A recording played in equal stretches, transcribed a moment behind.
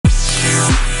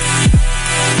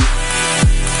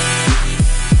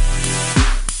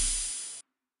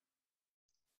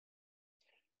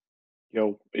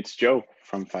Yo, it's Joe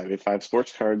from 585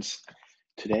 Sports Cards.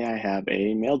 Today I have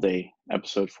a mail day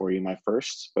episode for you, my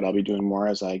first, but I'll be doing more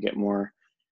as I get more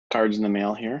cards in the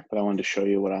mail here. But I wanted to show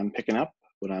you what I'm picking up,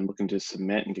 what I'm looking to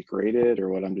submit and get graded, or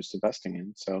what I'm just investing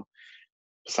in. So,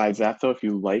 besides that, though, if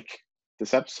you like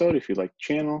this episode, if you like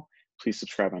the channel, please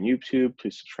subscribe on YouTube.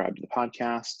 Please subscribe to the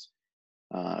podcast.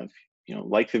 If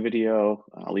like the video,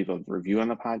 I'll leave a review on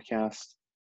the podcast.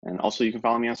 And also, you can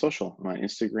follow me on social. I'm on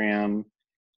Instagram,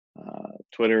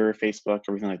 Twitter, Facebook,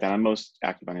 everything like that. I'm most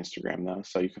active on Instagram though,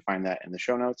 so you can find that in the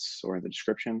show notes or in the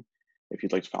description if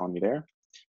you'd like to follow me there.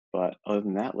 But other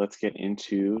than that, let's get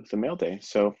into the mail day.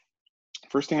 So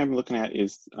first thing I'm looking at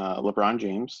is LeBron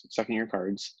James second year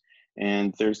cards,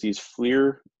 and there's these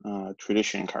Fleer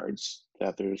Tradition cards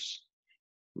that there's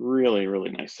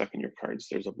really nice second year cards.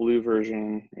 There's a blue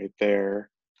version right there.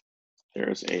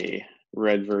 There's a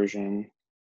red version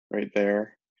right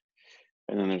there.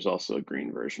 And then there's also a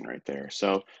green version right there.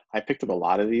 So I picked up a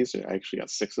lot of these. I actually got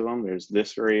 6 of them. There's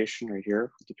this variation right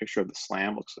here with the picture of the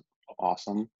slam. Looks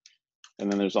awesome. And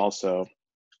then there's also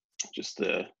just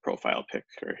the profile pic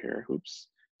right here, oops,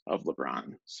 of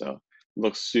LeBron. So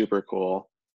looks super cool.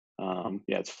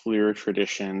 Yeah, it's Fleer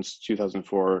Traditions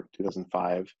 2004,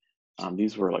 2005.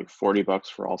 These were like $40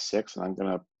 for all 6, and I'm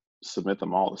gonna submit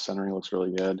them all. The centering looks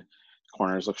really good.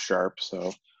 Corners look sharp,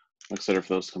 so I'm excited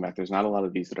for those to come back. There's not a lot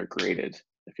of these that are graded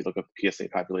if you look up the PSA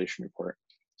population report.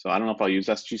 So I don't know if I'll use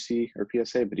SGC or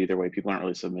PSA, but either way, people aren't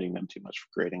really submitting them too much for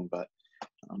grading, but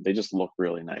they just look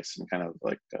really nice and kind of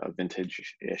like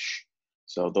vintage-ish.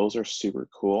 So those are super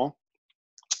cool.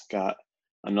 Got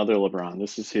another LeBron.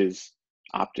 This is his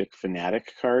Optic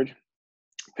Fanatic card.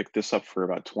 Picked this up for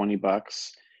about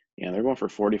 $20, and they're going for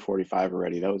 40, 45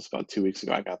 already. That was about 2 weeks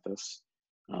ago I got this.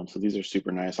 So these are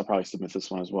super nice. I'll probably submit this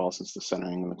one as well since the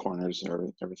centering and the corners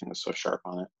and everything is so sharp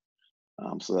on it.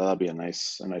 So that'll be a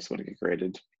nice one to get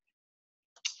graded.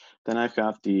 Then I've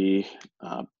got the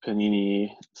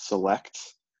Panini Select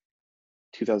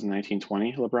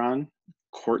 2019-20 LeBron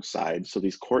courtside. So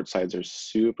these courtsides are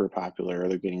super popular.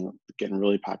 They're getting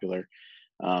really popular.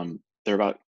 They're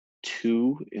about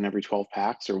 2 in every 12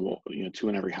 packs, or 2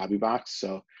 in every hobby box.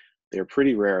 So they're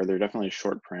pretty rare. They're definitely a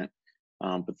short print.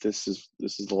 But this is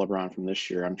the LeBron from this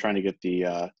year. I'm trying to get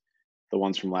the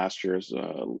ones from last year's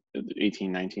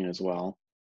 18-19 as well.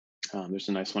 There's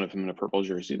a nice one of him in a purple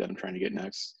jersey that I'm trying to get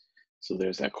next. So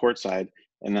there's that courtside,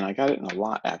 and then I got it in a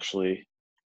lot actually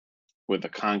with the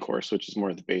concourse, which is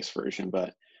more the base version,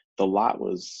 but the lot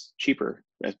was cheaper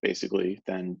basically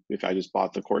than if I just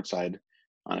bought the courtside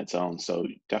on its own. So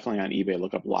definitely on eBay,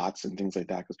 look up lots and things like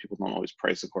that, because people don't always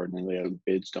price accordingly.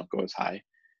 Bids don't go as high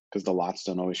because the lots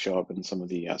don't always show up in some of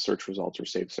the search results or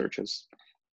saved searches.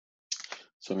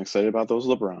 So I'm excited about those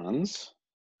LeBrons.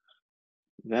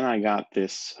 Then I got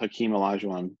this Hakeem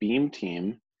Olajuwon Beam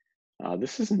Team.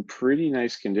 This is in pretty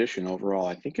nice condition overall.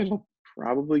 I think it'll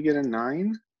probably get a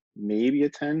 9, maybe a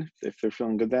 10 if they're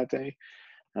feeling good that day.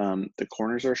 The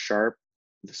corners are sharp.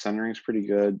 The centering's pretty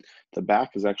good. The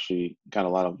back has actually got a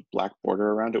lot of black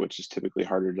border around it, which is typically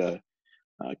harder to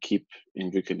keep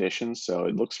in good condition. So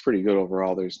it looks pretty good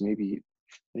overall. There's maybe,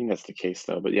 I think that's the case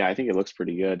though, but yeah, I think it looks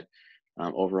pretty good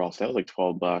overall. So that was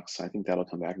like $12. I think that'll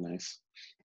come back nice.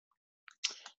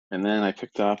 And then I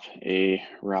picked up a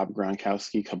Rob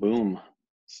Gronkowski Kaboom.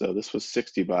 So this was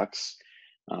 $60.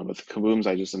 But the Kabooms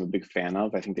I just am a big fan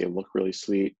of. I think they look really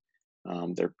sweet.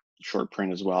 They're short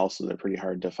print as well, so they're pretty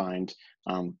hard to find.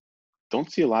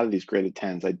 Don't see a lot of these graded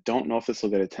 10s. I don't know if this will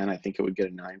get a 10. I think it would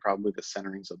get a 9 probably. The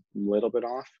centering's a little bit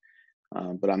off,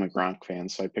 but I'm a Gronk fan,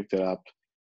 so I picked it up.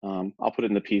 I'll put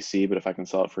it in the PC, but if I can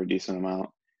sell it for a decent amount,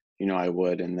 I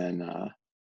would, and then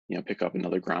pick up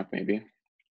another Gronk maybe.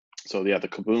 So yeah, the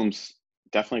Kabooms,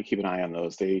 definitely keep an eye on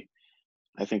those.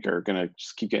 I think are gonna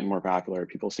just keep getting more popular.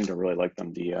 People seem to really like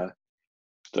them.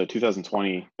 The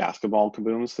 2020 basketball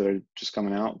Kabooms that are just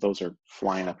coming out, those are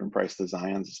flying up in price. The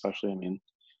Zions especially. I mean,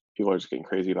 people are just getting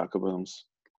crazy about Kabooms.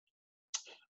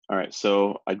 All right,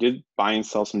 so I did buy and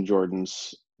sell some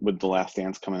Jordans with The Last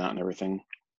Dance coming out and everything.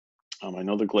 I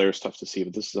know the glare is tough to see,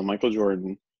 but this is a Michael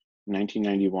Jordan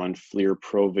 1991 Fleer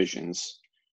Pro Visions.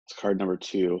 It's card number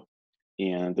 2.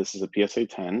 And this is a PSA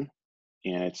 10,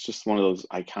 and it's just one of those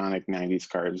iconic 90s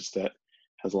cards that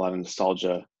has a lot of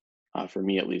nostalgia for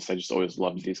me, at least. I just always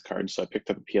loved these cards, so I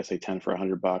picked up a PSA 10 for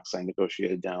 $100. I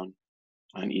negotiated down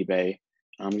on eBay.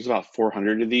 There's about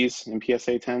 400 of these in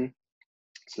PSA 10,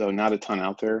 so not a ton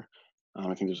out there.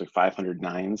 I think there's like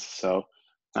 509s, so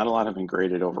not a lot have been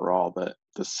graded overall, but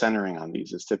the centering on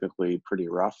these is typically pretty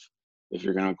rough if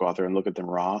you're going to go out there and look at them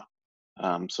raw.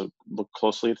 So look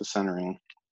closely at the centering.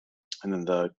 And then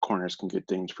the corners can get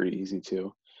dinged pretty easy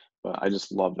too. but I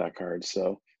just love that card.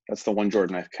 So that's the one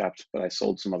Jordan I've kept, but I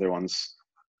sold some other ones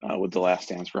with the Last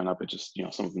Dance run up. It just,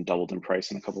 some of them doubled in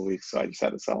price in a couple of weeks, so I just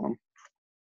had to sell them.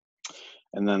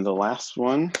 And then the last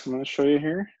one I'm going to show you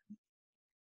here,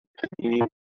 Panini,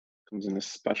 comes in this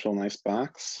special nice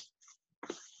box.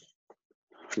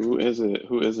 Who is it?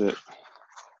 Who is it?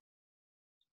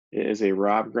 It is a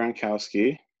Rob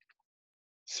Gronkowski,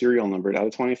 serial numbered out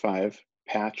of 25,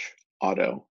 patch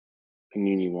auto,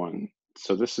 Panini 1.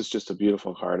 So this is just a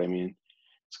beautiful card. I mean,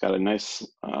 it's got a nice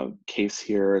case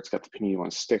here. It's got the Panini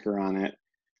 1 sticker on it.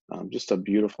 Just a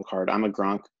beautiful card. I'm a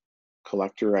Gronk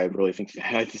collector. I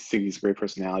just think he's a great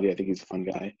personality. I think he's a fun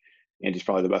guy, and he's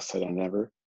probably the best tight end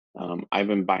ever. I've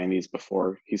been buying these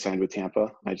before he signed with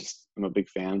Tampa. I'm a big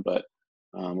fan, but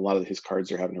a lot of his cards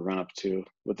are having to run up too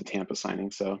with the Tampa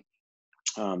signing. So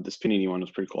this Panini one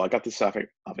was pretty cool. I got this off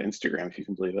Instagram, if you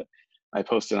can believe it. I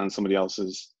posted on somebody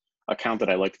else's account that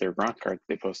I liked their Gronk card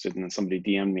they posted, and then somebody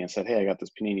DM'd me and said, "Hey, I got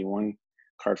this Panini 1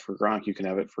 card for Gronk. You can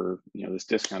have it for this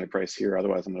discounted price here.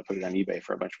 Otherwise, I'm going to put it on eBay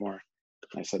for a bunch more."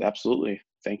 And I said, "Absolutely.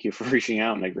 Thank you for reaching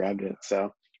out," and I grabbed it.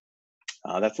 So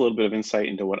that's a little bit of insight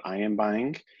into what I am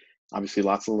buying. Obviously,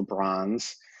 lots of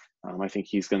LeBrons. I think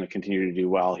he's going to continue to do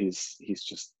well. He's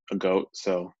just a GOAT.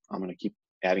 So I'm going to keep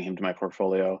adding him to my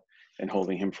portfolio and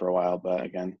holding him for a while. But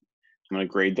again, I'm going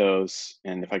to grade those.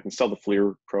 And if I can sell the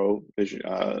Fleer Pro,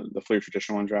 the Fleer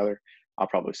Tradition ones rather, I'll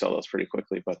probably sell those pretty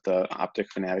quickly. But the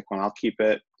Optic Fanatic one, I'll keep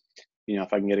it.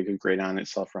 If I can get a good grade on it,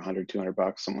 sell for $100,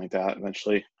 $200, something like that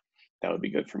eventually, that would be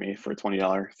good for me for a $20,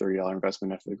 $30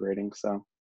 investment after the grading. So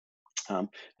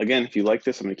again, if you like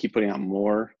this, I'm going to keep putting out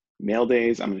more mail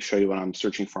days. I'm going to show you what I'm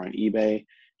searching for on eBay.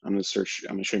 I'm going to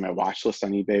show you my watch list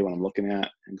on eBay, what I'm looking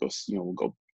at, and we'll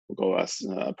go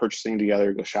purchasing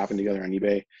together, go shopping together on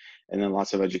eBay, and then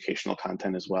lots of educational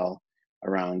content as well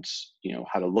around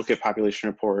how to look at population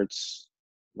reports,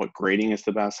 what grading is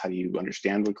the best, how do you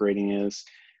understand what grading is,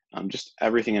 just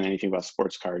everything and anything about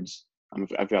sports cards.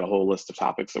 I've got a whole list of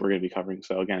topics that we're going to be covering.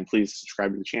 So again, please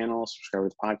subscribe to the channel, subscribe to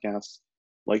the podcast,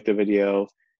 like the video,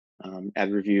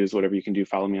 add reviews, whatever you can do.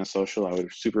 Follow me on social. I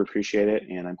would super appreciate it.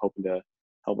 And I'm hoping to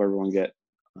help everyone get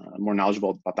more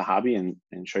knowledgeable about the hobby and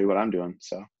show you what I'm doing.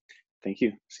 So thank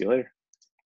you. See you later.